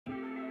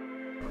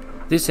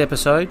This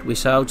episode, we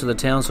sailed to the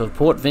towns of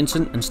Port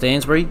Vincent and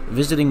Stansbury,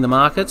 visiting the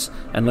markets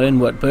and learn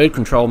what bird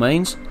control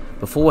means,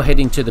 before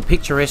heading to the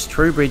picturesque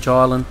Troubridge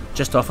Island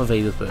just off of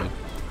Edithburgh.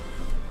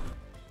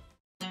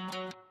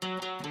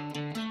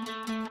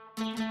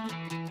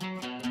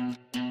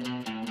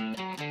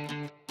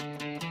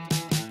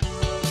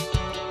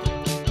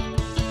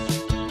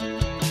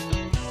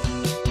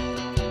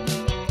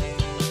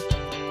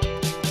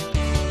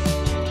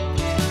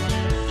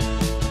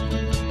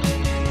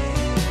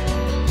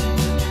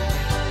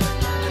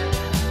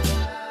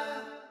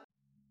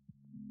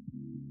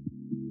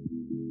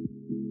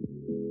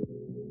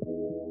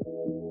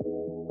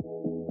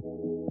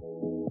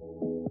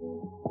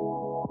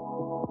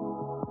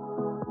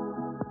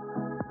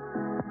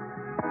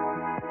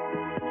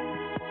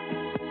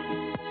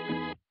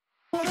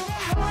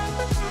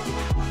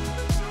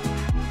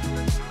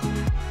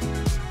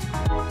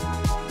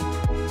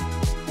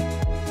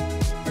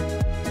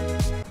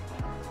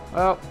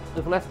 Well,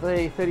 we've left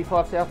the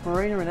 35 South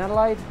Marina in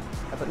Adelaide,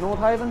 up at North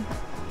Haven,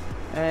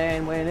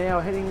 and we're now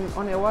heading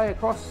on our way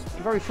across,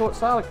 a very short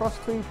sail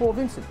across to Port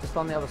Vincent, just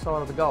on the other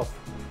side of the Gulf.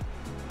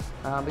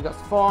 We've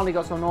finally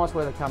got some nice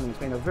weather coming. It's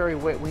been a very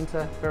wet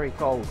winter, very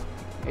cold,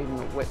 even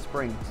a wet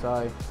spring.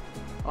 So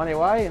on our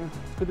way, and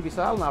it's good to be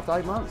sailing after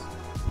 8 months.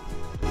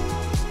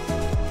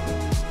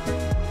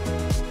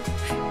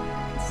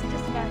 It's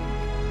just about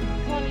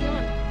climbing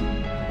on.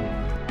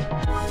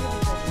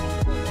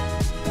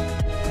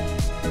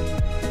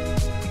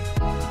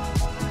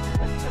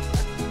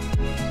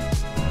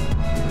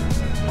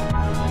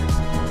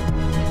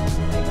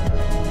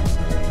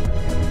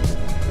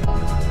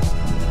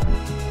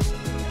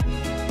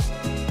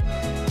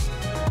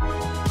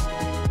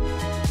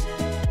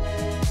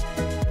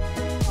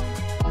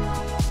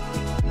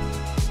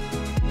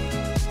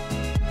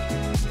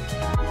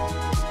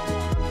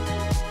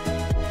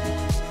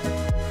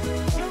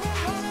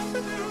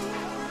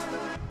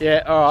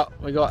 Yeah, alright,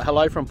 we got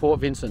hello from Port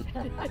Vincent.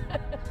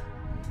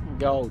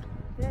 Gold.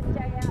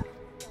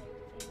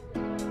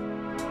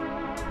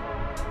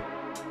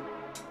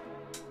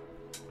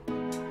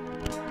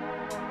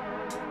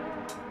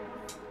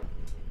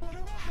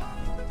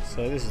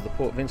 So this is the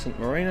Port Vincent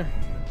Marina.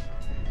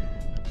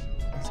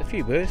 It's a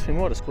few birds, we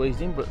might have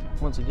squeezed in, but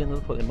once again they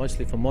look like they're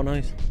mostly for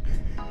monos,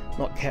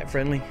 not cat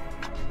friendly.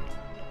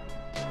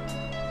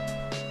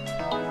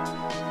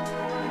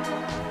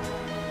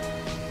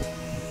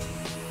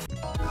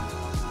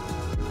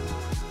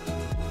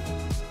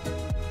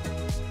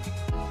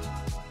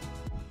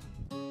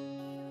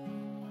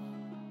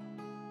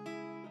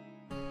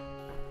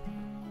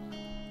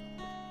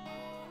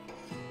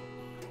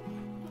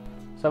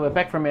 So we're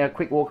back from our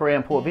quick walk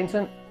around Port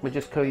Vincent. We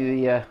just cooked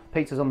the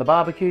pizzas on the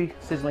barbecue,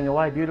 sizzling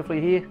away beautifully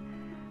here.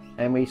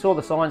 And we saw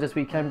the signs as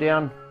we came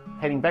down,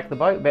 heading back to the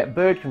boat, about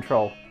bird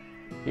control.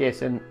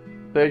 Yes, and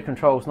bird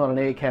control is not an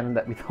air cannon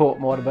that we thought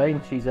might have been.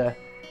 She's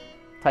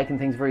taking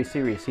things very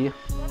serious here.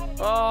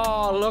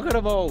 Oh, look at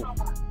them all.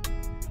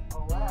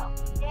 Oh, wow.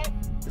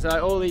 So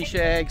all these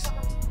shags.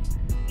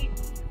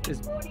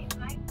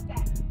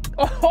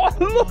 Oh,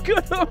 look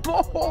at them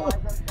all.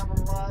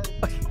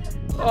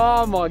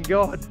 Oh my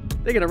God.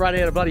 They're going to run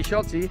out of bloody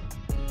shots here.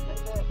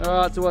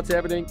 Alright, so what's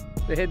happening?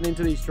 They're heading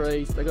into these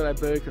trees. They've got that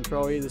bird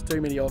control here. There's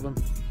too many of them.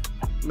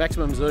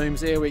 Maximum zooms.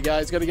 There we go.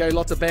 It's going to go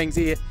lots of bangs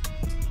here.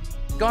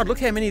 God, look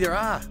how many there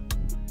are.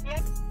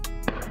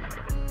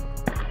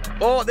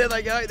 Oh, there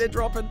they go. They're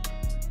dropping.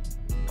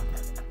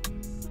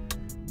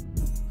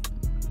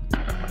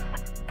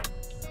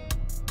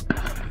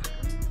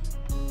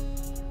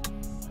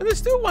 And there's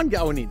still one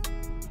going in.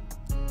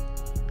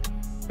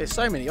 There's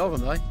so many of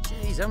them though.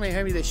 Jeez, how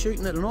many they're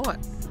shooting at a night.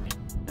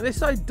 And they're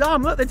so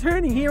dumb. Look, they're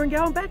turning here and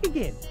going back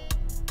again.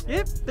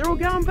 Yep, they're all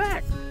going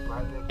back.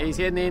 He's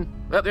heading in.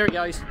 Oh, there he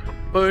goes.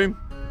 Boom.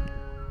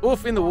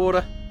 Off in the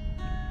water.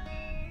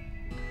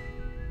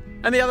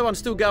 And the other one's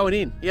still going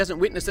in. He hasn't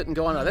witnessed it and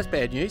gone, oh, that's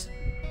bad news.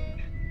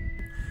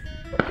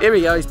 There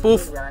he goes.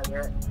 Boof.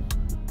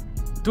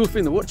 Doof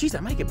in the water. Jeez, they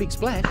make a big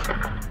splash.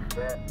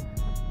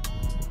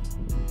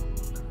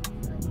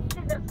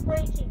 It's a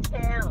freaky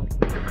town.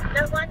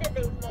 No wonder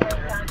these boys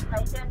aren't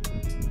taken.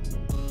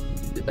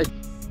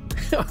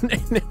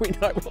 Now we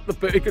know what the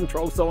bird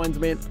control signs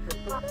meant.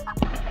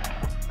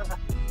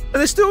 And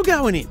they're still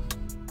going in.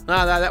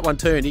 No, that one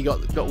turned. He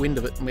got wind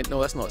of it and went,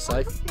 no, that's not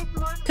safe.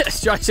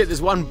 As Jake said,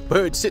 there's one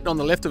bird sitting on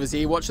the left of us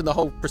here watching the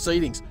whole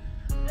proceedings.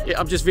 Yeah,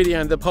 I'm just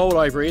videoing the pole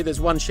over here. There's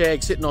one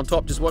shag sitting on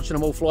top just watching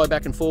them all fly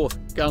back and forth.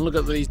 Going, look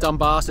at these dumb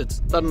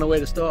bastards. Doesn't know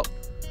where to stop.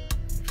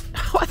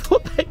 I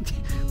thought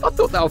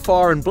they were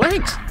firing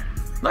blanks.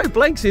 No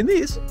blanks in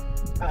this.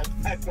 Yeah,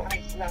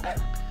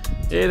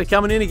 they're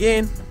coming in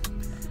again.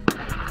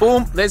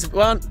 Boom, there's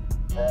one.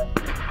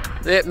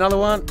 There, another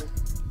one.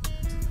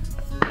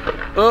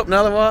 Oh,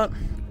 another one.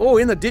 Oh,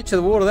 in the ditch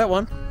of the water, that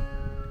one.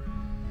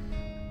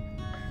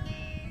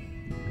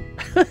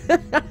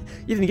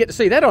 You didn't get to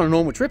see that on a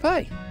normal trip,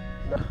 eh?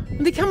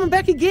 And they're coming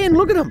back again,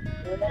 look at them.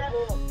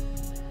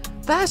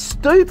 They're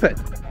stupid.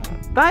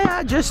 They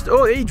are just...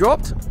 Oh, he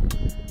dropped.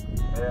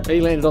 He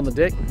landed on the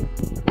deck.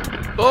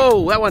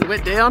 Oh, that one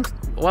went down.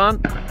 One.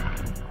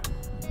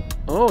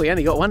 Oh, he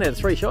only got 1 out of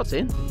 3 shots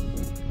in.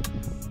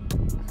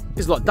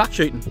 This is like duck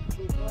shooting.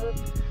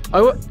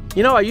 Oh,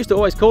 you know, I used to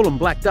always call them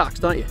black ducks,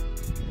 don't you?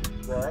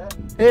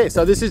 Yeah,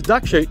 so this is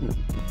duck shooting.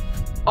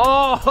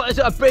 Oh, there's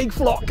a big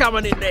flock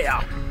coming in there.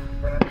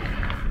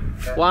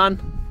 1.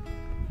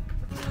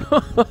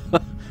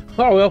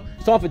 Oh well,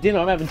 it's time for dinner.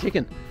 I'm having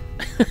chicken.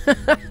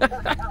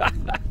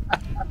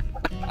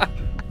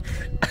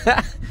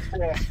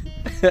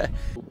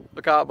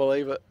 I can't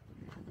believe it.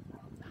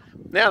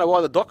 Now I know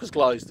why the dock is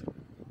closed.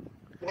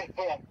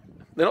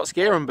 They're not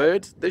scaring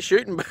birds, they're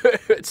shooting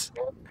birds.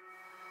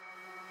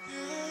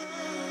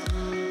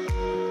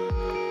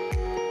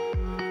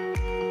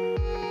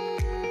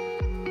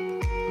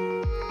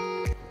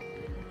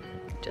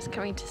 Just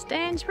coming to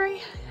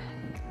Stansbury.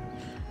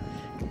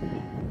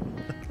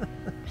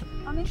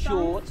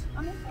 Shorts.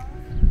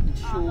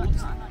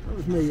 Shorts. That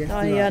was me,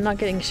 Oh yeah, not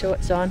getting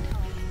shorts on.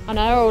 I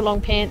know, or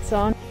long pants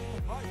on.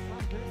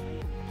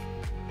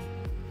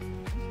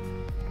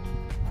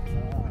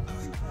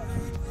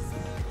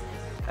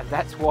 And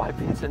that's why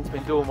Vincent's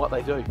been doing what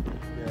they do.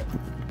 Yeah.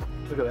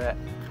 Look at that.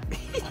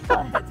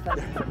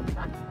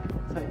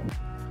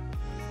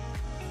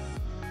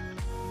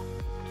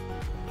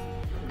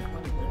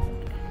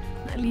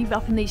 They live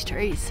up in these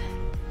trees.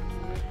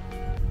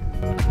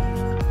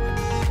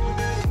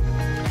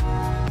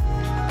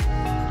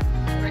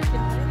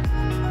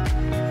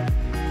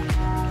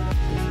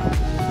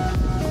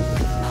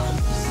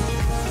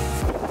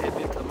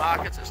 Heading into the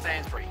markets at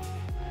Stansbury.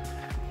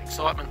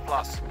 Excitement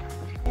plus.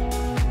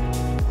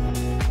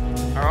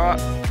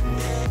 Alright.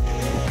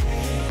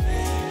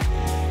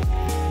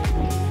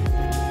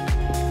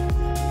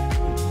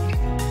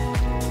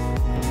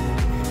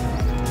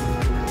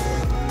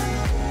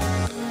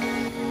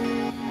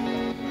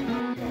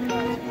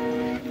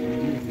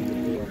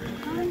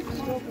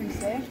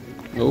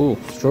 Oh,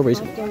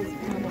 strawberries.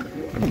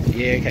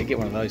 Yeah, okay, get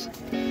one of those.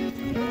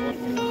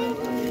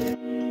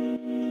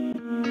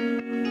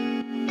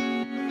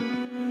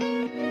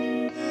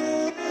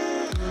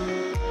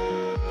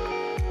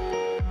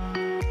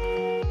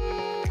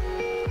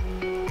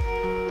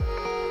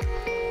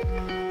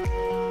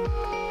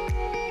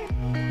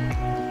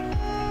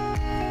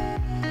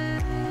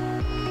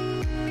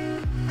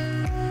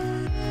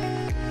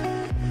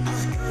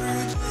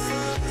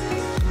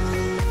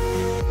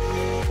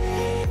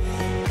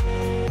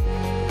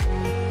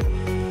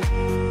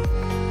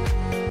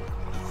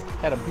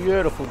 Had a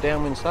beautiful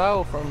downwind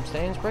sail from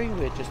Stansbury.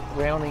 We're just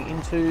rounding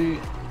into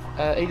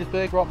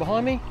Edithburgh right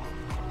behind me.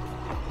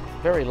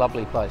 Very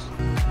lovely place.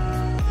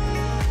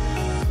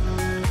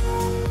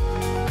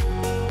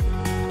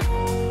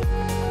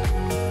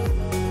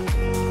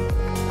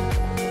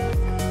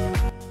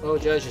 Well,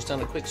 Joe's just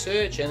done a quick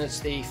search and it's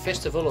the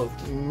festival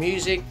of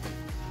music,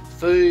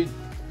 food,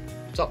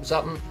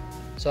 something.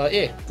 So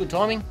yeah, good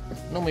timing.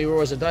 Normally we're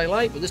always a day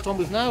late, but this time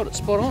we've nailed it,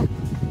 spot on.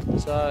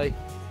 So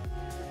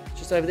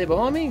just over there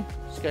behind me,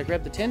 just go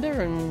grab the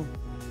tender and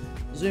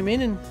zoom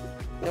in and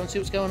go and see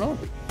what's going on.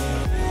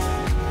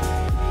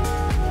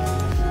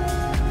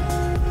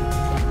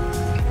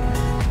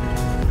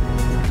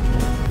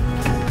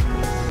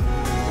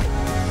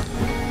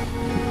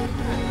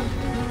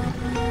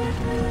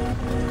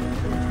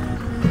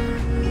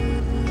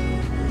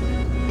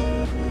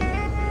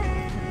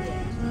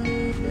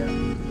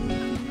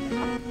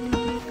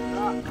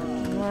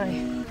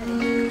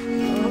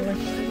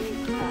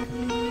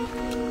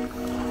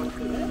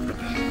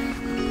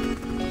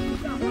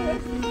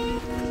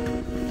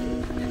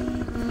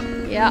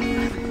 Yeah.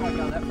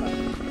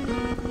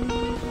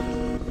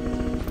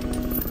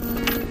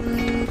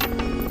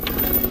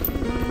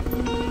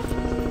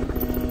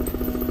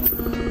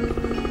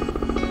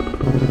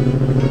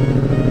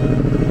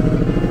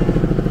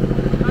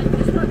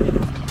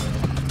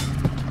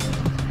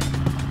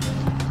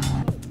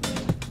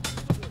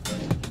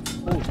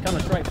 Oh, it's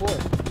coming straight for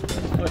us.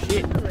 Oh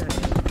shit.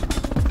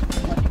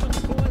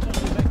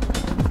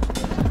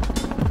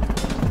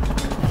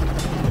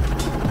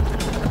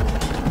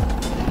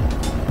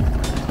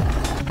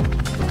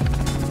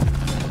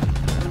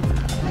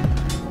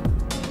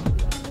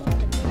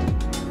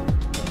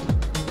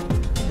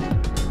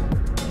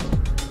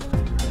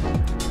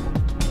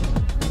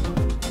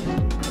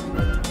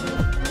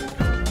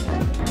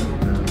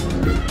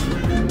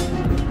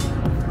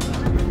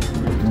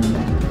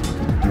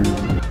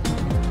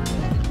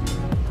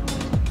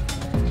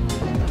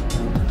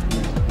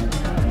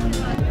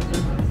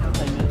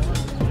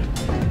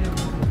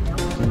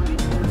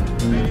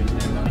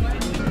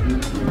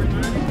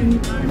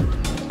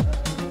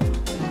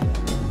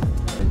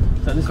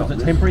 So this was a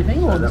temporary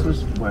thing, or this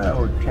was?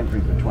 Well,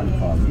 temporary for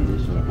 25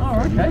 years. Or Oh,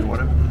 okay.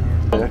 Whatever.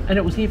 And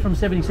it was here from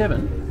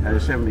 77?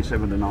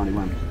 77 to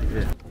 91.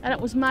 Yeah. And it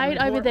was made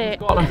over there.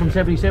 Scotland from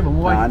 77,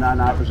 why? No,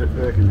 it was at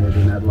Birkenhead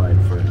in Adelaide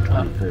for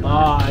 20, 30 years.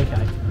 Oh,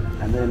 okay.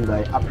 And then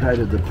they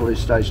updated the police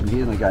station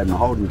here and they gave them a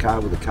holding car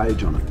with a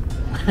cage on it.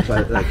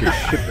 So they could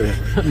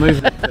ship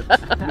Move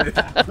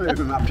move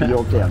them up to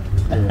Yorktown.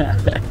 Yeah.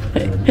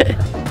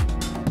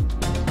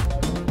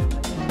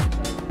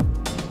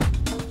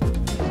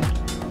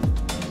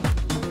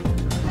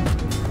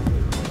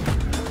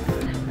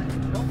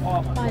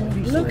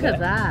 listen Look to at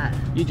that.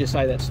 You just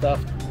say that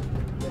stuff.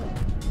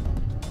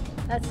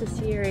 That's a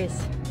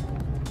serious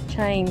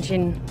change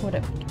in what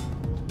it...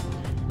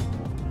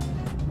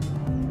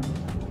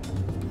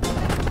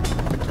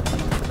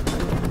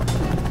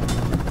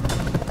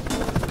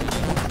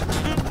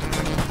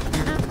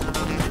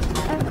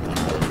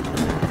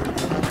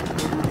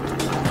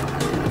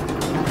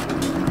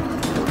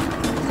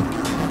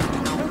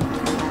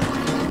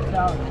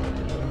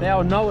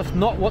 Thou knowest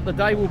not what the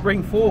day will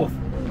bring forth.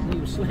 He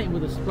was slammed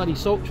with a bloody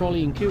salt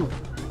trolley and killed.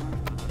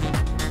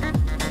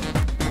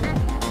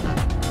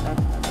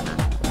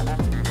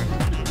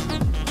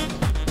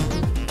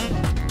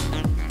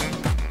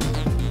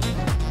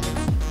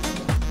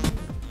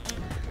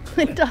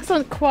 It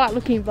doesn't quite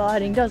look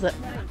inviting, does it?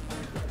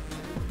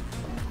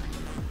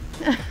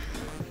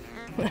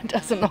 It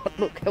does not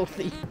look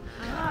healthy.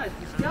 No,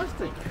 it's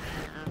disgusting.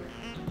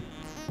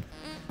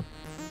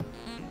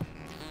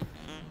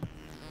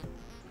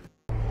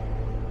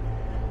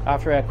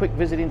 After our quick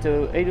visit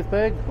into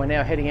Edithburgh, we're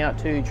now heading out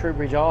to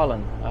Troubridge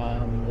Island.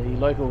 The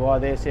local guy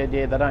there said,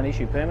 yeah, they don't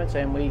issue permits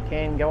and we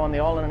can go on the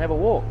island and have a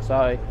walk.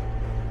 So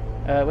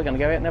we're going to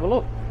go out and have a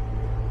look.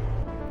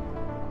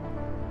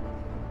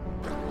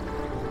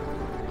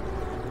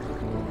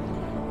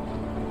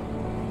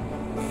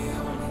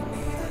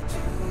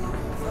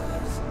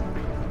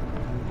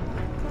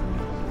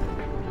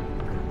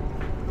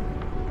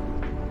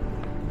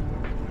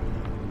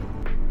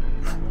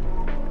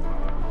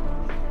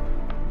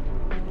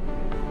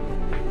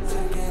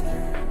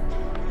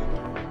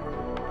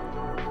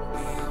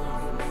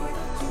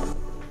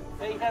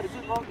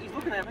 He's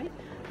looking at me.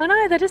 I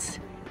know, that is...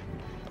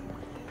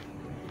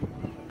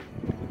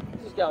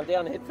 He's just going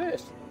down the head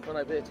first. One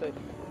over there too.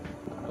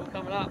 Oh,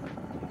 coming up.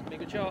 Be a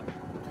good shot.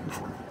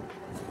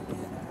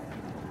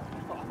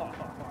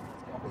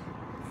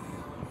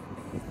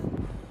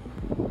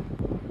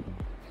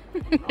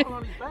 Oh,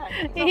 on his back.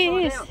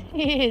 He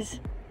is.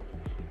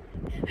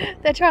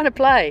 They're trying to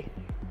play.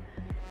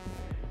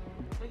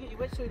 So get your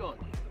wetsuit on.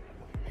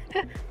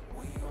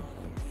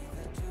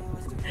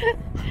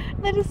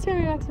 They're just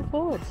turning backs and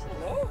forwards.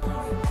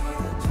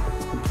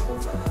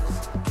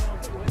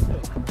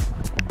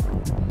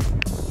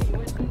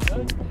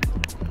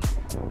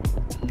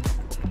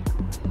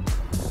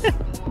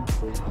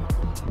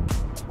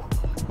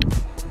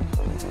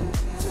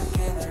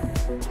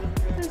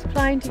 Just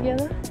playing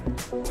together.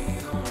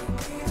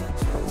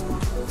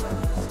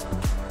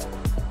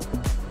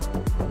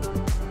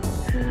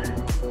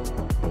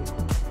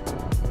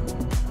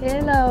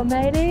 Hello,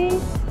 matey.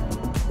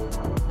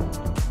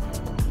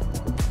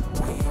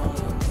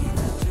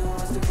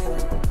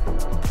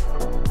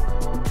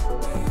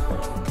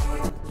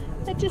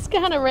 They're just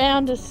going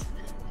around us.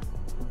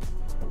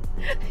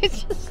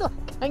 It's just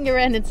like going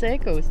around in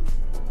circles.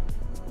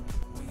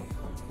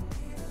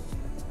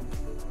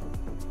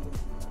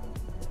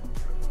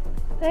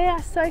 They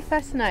are so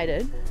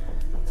fascinated.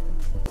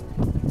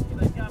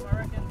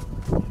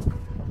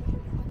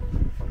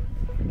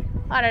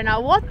 I don't know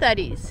what that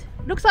is.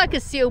 Looks like a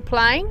seal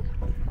playing.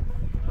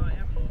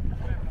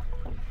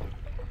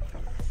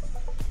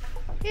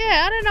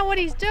 Yeah, I don't know what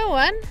he's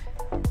doing.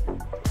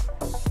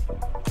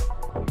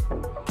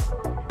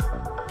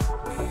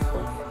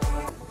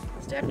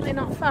 It's definitely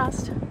not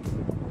fast.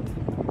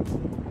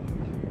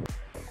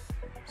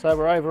 So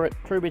we're over at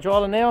Troubridge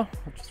Island now.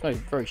 Just a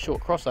very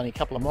short cross, only a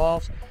couple of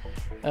miles.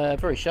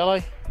 Very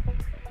shallow.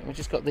 And we've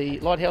just got the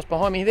lighthouse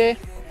behind me there.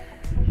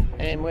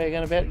 And we're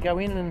going to go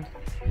in and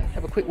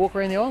have a quick walk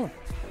around the island.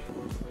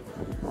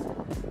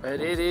 But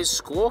it is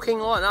squawking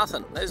like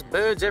nothing. There's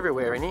birds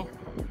everywhere in here.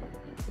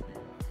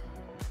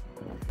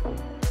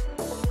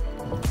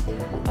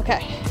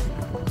 Okay.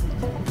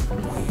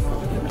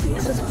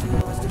 This is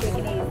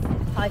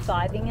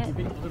high-fiving it.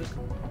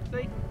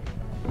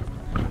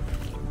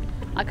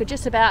 I could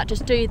just about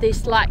just do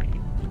this like...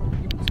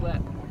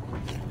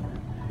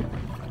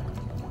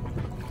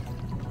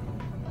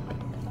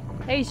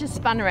 He's just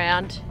spun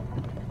around.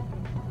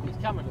 He's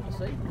coming to the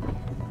sea.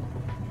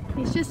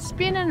 He's just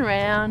spinning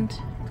around.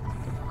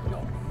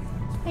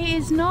 He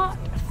is not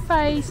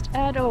phased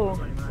at all.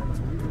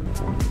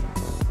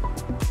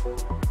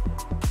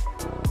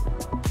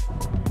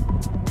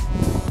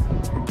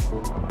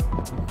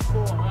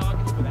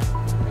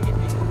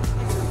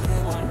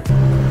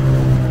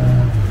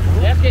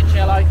 Let's get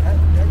shallow.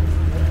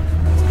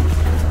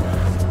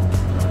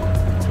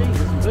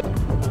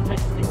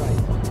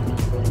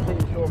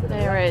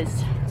 There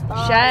is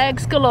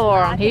shags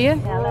galore on here.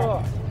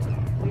 Oh,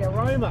 the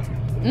aroma.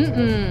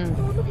 Mm-mm.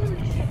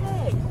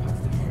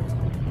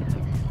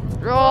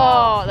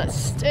 Oh, that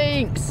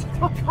stinks.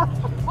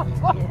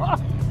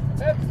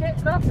 It's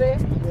getting up there.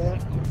 Yeah.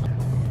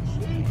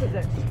 Jesus,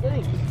 that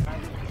stinks.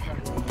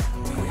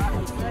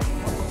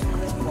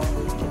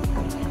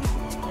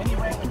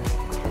 Anyway.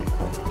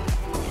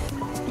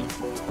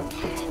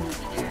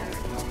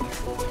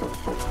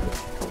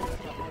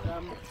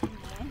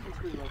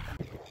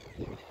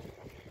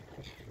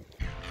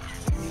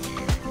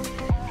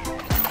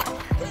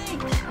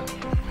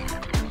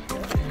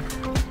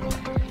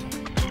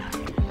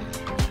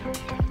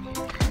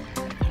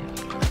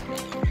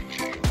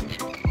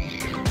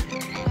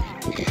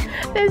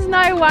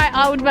 no way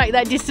I would make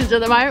that distance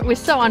at the moment. We're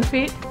so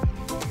unfit.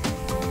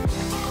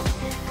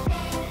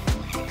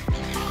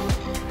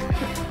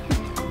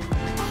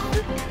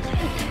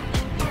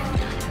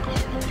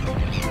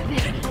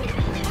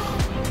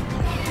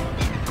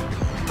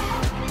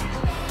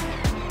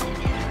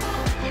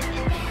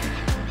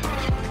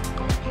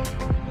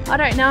 I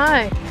don't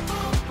know.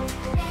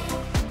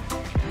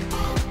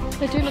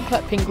 They do look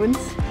like penguins.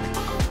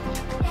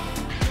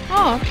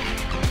 Oh.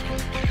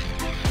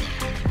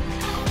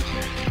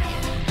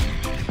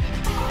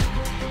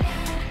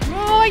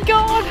 Oh my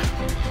god!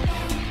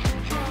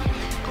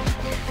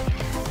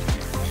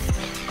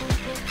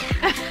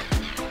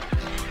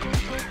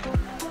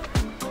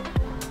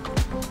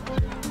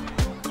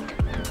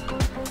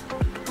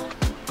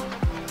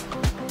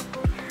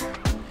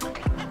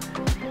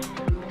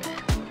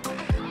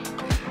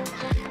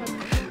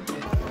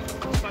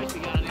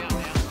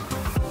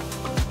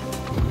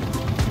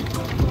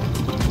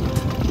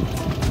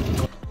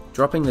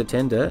 Dropping the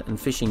tender and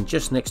fishing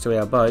just next to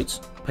our boats,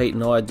 Pete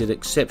and I did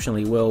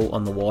exceptionally well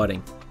on the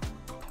whiting.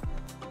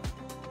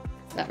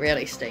 That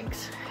really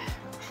stinks.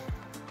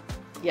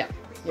 Yeah,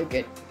 you're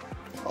good.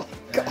 Oh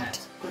god.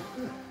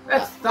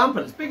 That's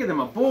thumping, it's bigger than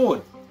my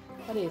board.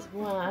 That is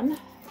one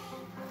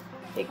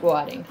big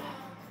whiting.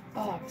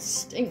 Oh, it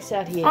stinks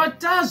out here. Oh, it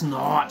does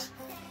not.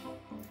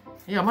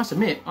 Yeah, I must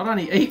admit, I'd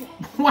only eat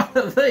one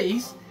of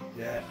these.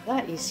 Yeah.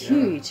 That is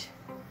huge.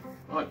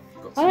 I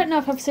I don't know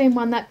if I've seen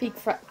one that big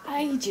for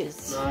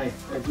ages. No,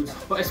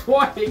 it's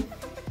whiting.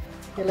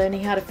 You're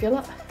learning how to fill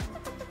it?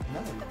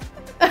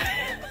 No.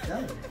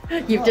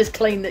 No. You've just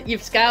cleaned it.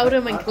 You've scaled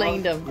them and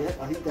cleaned them. Yeah,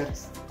 I think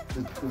that's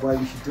the way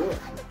we should do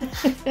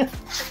it.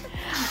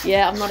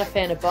 Yeah, I'm not a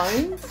fan of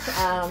bones,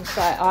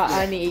 so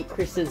I only eat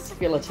Chris's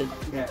filleted.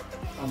 Yeah,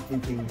 I'm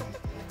thinking...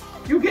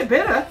 You'll get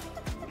better.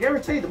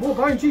 Guaranteed, the more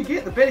bones you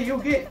get, the better you'll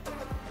get.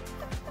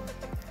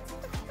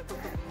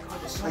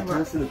 I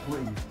can't see the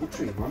point in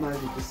butchering them. I'm able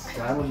to just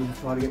scale them and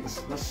try to get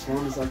as much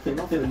slime as I can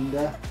off it. And,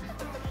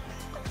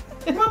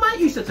 my mate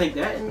used to think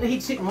that, and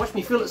he'd sit and watch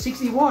me fill at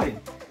 60 whiting.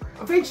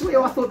 Eventually,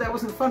 I thought that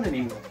wasn't fun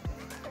anymore.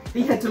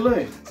 He had to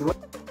learn. So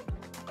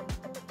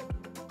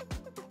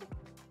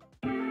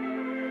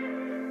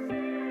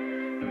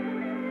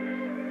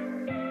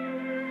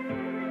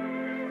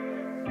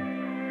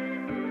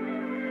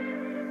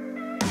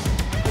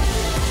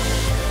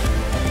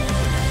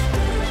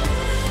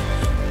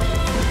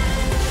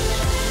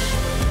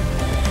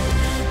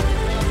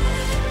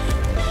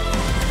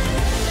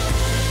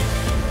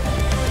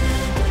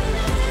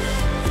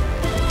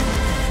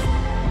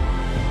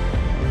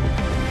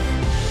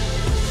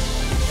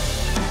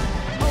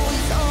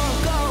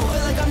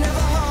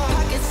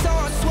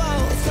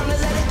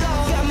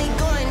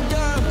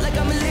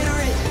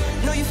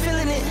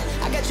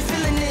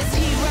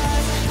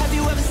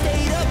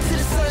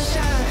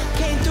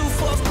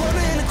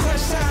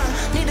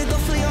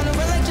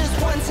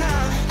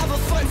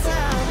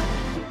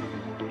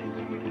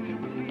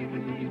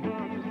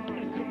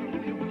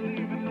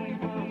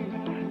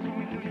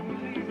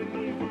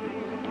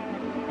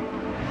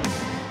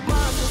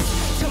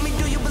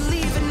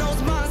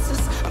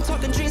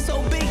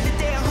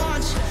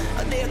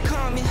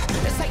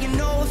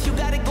If you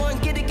gotta go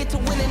and get it, get to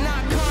win and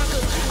not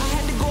conquer. I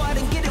had to go out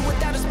and get it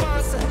without a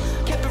sponsor.